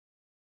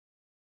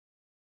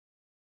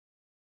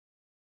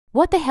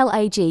What the hell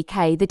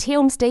AGK the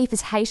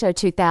Tilmstiefes Hato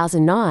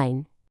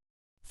 2009?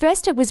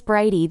 First it was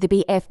Brady the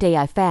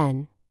BFDI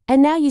fan,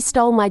 and now you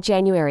stole my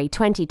January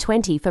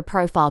 2020 for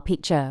profile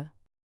picture.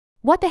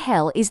 What the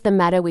hell is the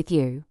matter with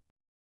you?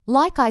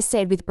 Like I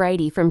said with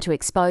Brady from 2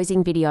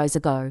 exposing videos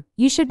ago,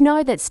 you should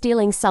know that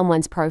stealing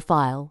someone's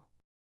profile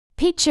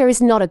picture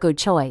is not a good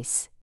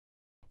choice.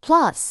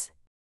 Plus,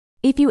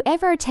 if you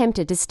ever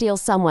attempted to steal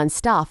someone's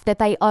stuff that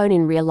they own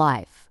in real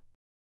life,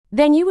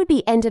 then you would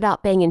be ended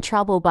up being in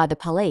trouble by the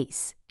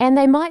police, and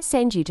they might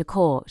send you to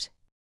court.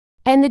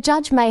 And the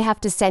judge may have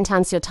to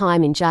sentence your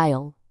time in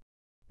jail.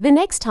 The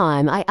next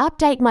time I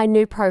update my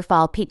new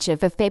profile picture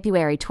for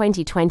February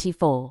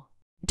 2024,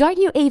 don't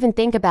you even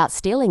think about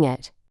stealing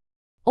it.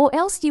 Or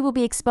else you will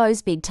be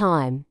exposed big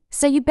time,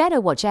 so you better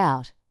watch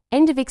out.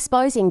 End of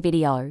exposing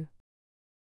video.